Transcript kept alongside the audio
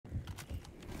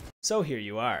So here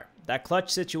you are, that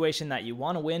clutch situation that you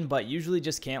want to win but usually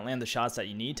just can't land the shots that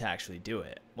you need to actually do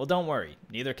it. Well, don't worry,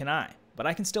 neither can I, but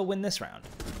I can still win this round.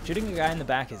 Shooting a guy in the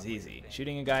back is easy.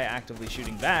 Shooting a guy actively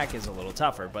shooting back is a little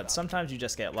tougher, but sometimes you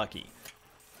just get lucky.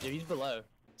 Dude, he's below.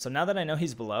 So now that I know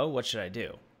he's below, what should I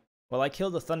do? Well, I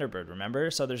killed the Thunderbird,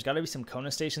 remember? So there's gotta be some Kona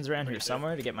stations around here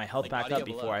somewhere to get my health back up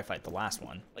before I fight the last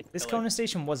one. This Kona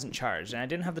station wasn't charged, and I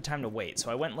didn't have the time to wait, so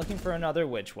I went looking for another,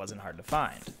 which wasn't hard to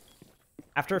find.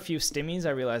 After a few stimmies,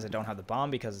 I realized I don't have the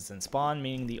bomb because it's in spawn,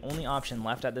 meaning the only option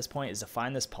left at this point is to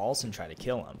find this pulse and try to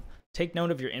kill him. Take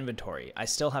note of your inventory. I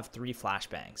still have 3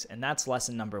 flashbangs, and that's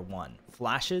lesson number 1.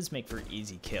 Flashes make for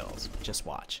easy kills. Just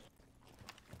watch.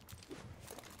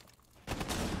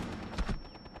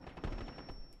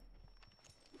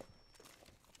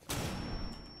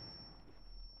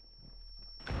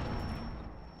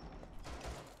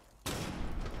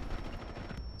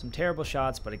 Some terrible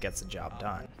shots, but it gets the job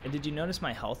done. And did you notice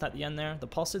my health at the end there? The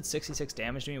pulse did 66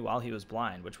 damage to me while he was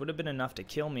blind, which would have been enough to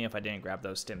kill me if I didn't grab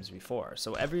those stims before,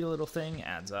 so every little thing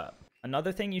adds up.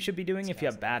 Another thing you should be doing if you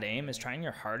have bad aim is trying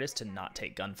your hardest to not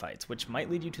take gunfights, which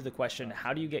might lead you to the question,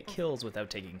 how do you get kills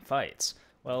without taking fights?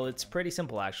 Well, it's pretty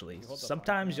simple actually.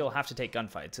 Sometimes you'll have to take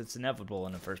gunfights, it's inevitable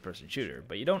in a first-person shooter,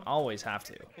 but you don't always have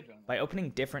to. By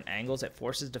opening different angles, it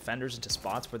forces defenders into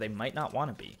spots where they might not want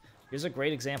to be. Here's a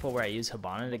great example where I use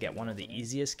Hibana to get one of the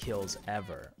easiest kills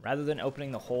ever. Rather than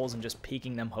opening the holes and just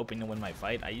peeking them hoping to win my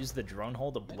fight, I used the drone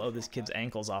hole to blow this kid's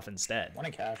ankles off instead. Want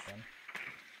to cash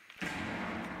him?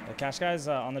 The cash guy's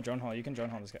on the drone hole. You can drone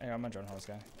hole this guy. Here, I'm gonna drone hole this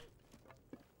guy.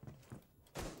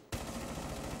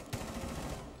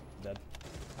 Dead.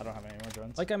 I don't have any more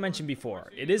drones. Like I mentioned before,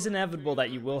 it is inevitable that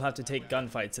you will have to take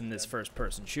gunfights in this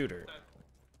first-person shooter.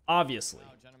 Obviously.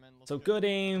 So good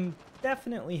aim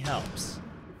definitely helps.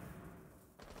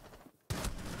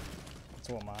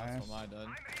 So am I. That's what I did.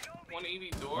 180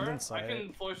 door. I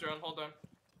can force around. Hold on.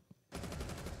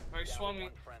 Alright, swung me.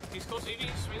 He's close 80.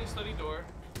 Swing study door.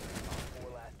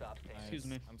 Nice. Excuse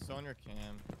me. I'm still on your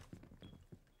cam.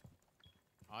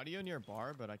 Audio near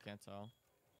bar, but I can't tell.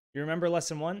 You remember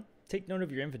lesson 1? Take note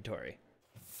of your inventory.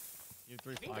 You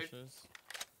have 3 flashes.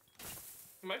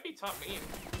 He might be top main.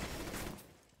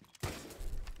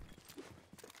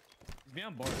 He's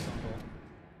behind bar stumble.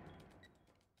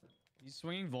 He's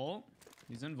swinging Volt.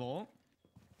 He's in Volt.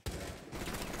 He's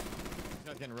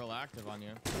not getting real active on you.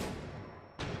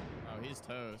 Oh, he's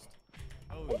toast.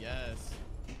 Oh, yes.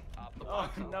 Oh,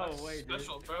 no way, dude.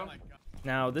 Special, bro.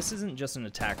 Now, this isn't just an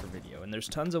attacker video, and there's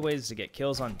tons of ways to get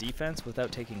kills on defense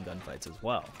without taking gunfights as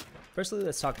well. Firstly,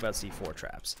 let's talk about C4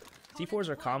 traps. C4s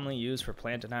are commonly used for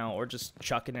plant denial or just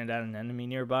chucking it at an enemy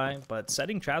nearby, but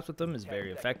setting traps with them is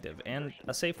very effective and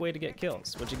a safe way to get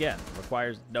kills, which again,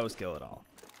 requires no skill at all.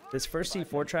 This first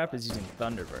C4 trap is using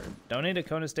Thunderbird. Donate a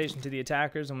Kona station to the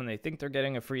attackers, and when they think they're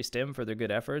getting a free stim for their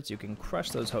good efforts, you can crush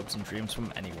those hopes and dreams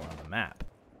from anywhere on the map.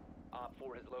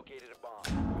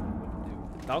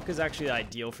 Valk is actually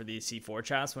ideal for these C4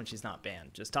 traps when she's not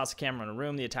banned. Just toss a camera in a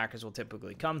room, the attackers will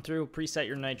typically come through, preset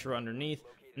your nitro underneath,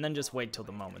 and then just wait till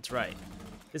the moment's right.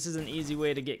 This is an easy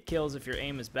way to get kills if your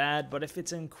aim is bad, but if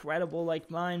it's incredible like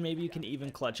mine, maybe you can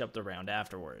even clutch up the round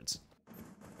afterwards.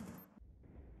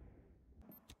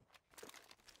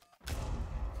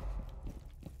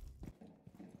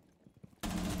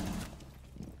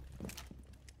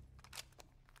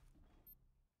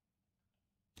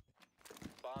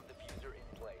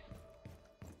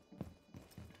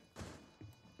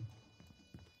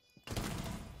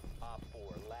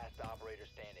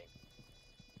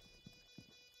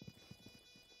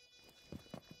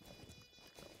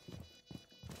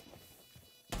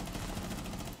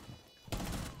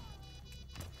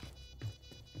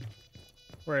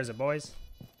 Where is it, boys?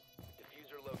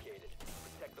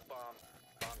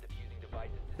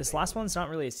 This last one's not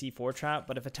really a C4 trap,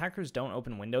 but if attackers don't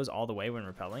open windows all the way when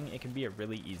repelling, it can be a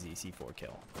really easy C4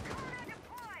 kill.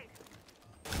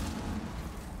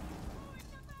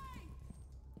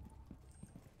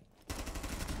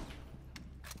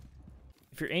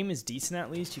 If your aim is decent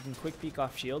at least, you can quick peek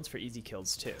off shields for easy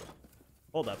kills too.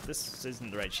 Hold up, this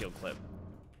isn't the right shield clip.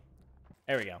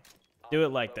 There we go. Do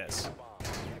it like this.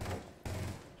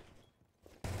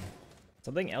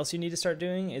 Something else you need to start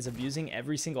doing is abusing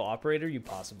every single operator you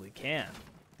possibly can.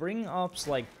 Bring ops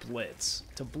like Blitz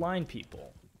to blind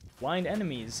people. Blind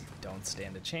enemies don't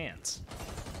stand a chance.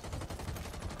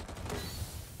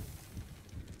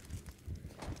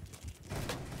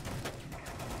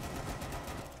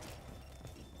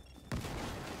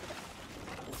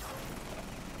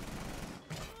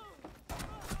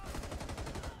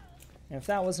 And if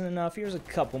that wasn't enough, here's a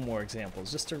couple more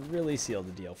examples just to really seal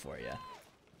the deal for you.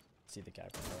 See the guy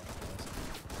from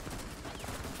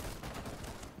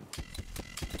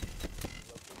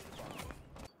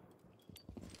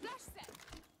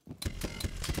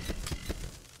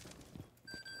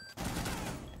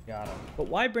Got him. But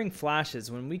why bring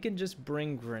flashes when we can just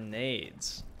bring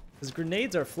grenades? Because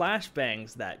grenades are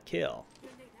flashbangs that kill,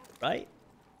 right?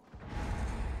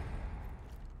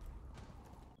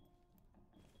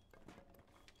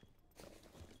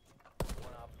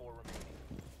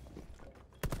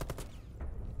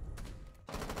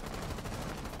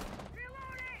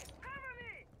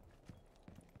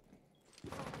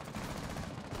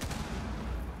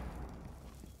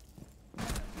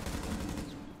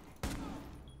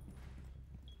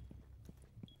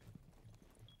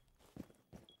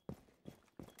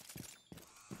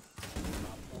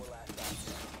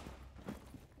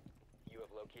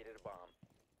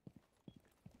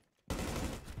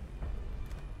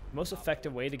 The most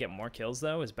effective way to get more kills,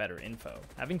 though, is better info.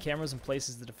 Having cameras in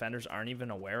places the defenders aren't even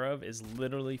aware of is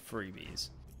literally freebies.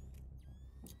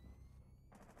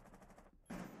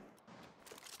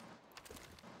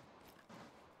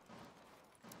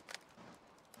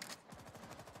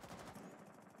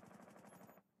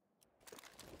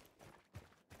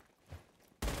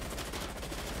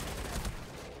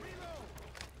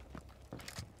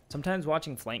 Sometimes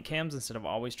watching flank cams instead of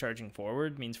always charging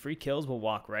forward means free kills will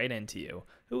walk right into you.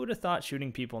 Who would have thought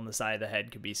shooting people in the side of the head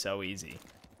could be so easy?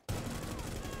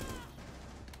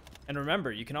 And remember,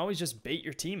 you can always just bait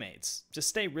your teammates. Just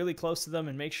stay really close to them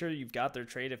and make sure you've got their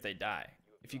trade if they die.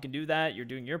 If you can do that, you're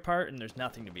doing your part and there's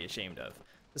nothing to be ashamed of.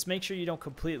 Just make sure you don't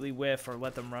completely whiff or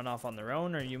let them run off on their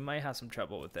own, or you might have some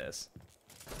trouble with this.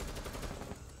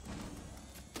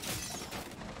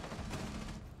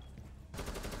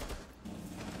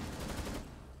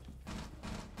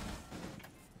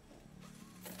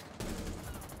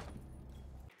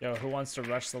 Yo, who wants to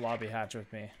rush the lobby hatch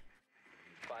with me?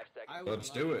 5 seconds. Let's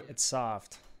do it. It's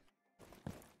soft.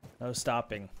 No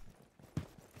stopping.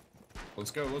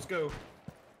 Let's go. Let's go.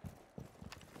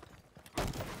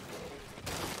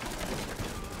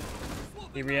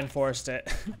 He reinforced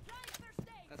it.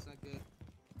 That's not good.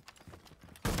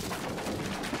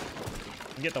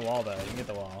 You can get the wall, though. You can get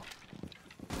the wall.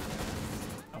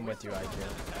 I'm with you, IQ.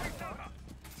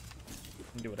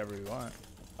 We can do whatever we want.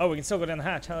 Oh, we can still go down the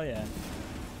hatch. Hell yeah.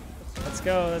 Let's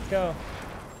go. Let's go.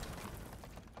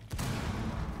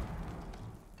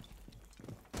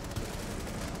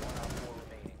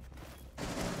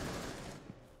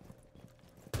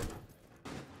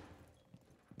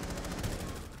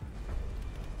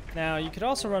 Now, you could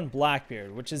also run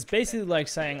Blackbeard, which is basically like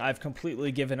saying I've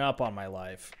completely given up on my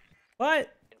life.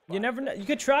 But you never know. You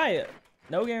could try it.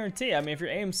 No guarantee. I mean, if your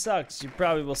aim sucks, you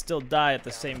probably will still die at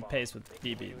the same pace with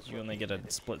BB. You only get a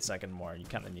split second more. You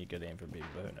kind of need good aim for BB,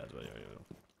 but who knows what you do.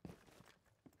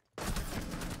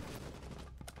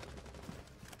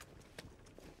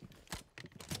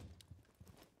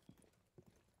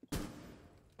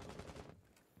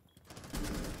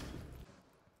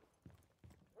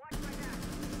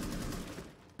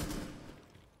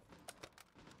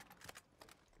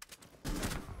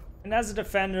 And as a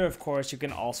defender, of course, you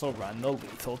can also run the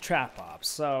lethal trap ops.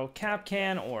 So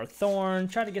Capcan or Thorn,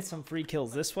 try to get some free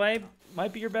kills this way,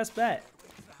 might be your best bet.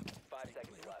 5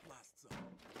 seconds left.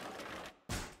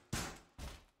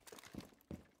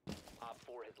 Op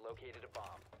 4 has located a bomb.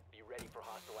 Be ready for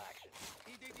hostile action.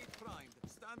 EDD primed.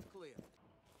 Stand clear.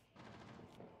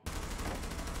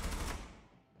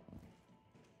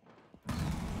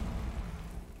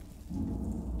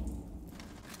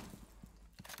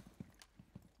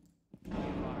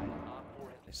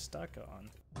 Stuck on.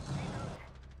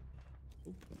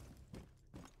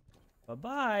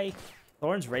 Bye-bye.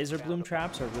 Thorn's Razor Bloom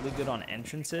traps are really good on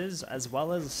entrances, as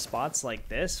well as spots like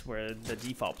this where the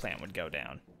default plant would go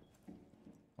down.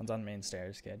 One's on main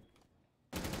stairs, kid.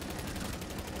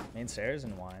 Main stairs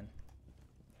and wine.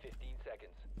 15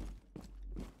 seconds.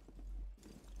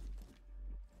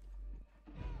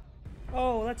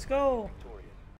 Oh, let's go.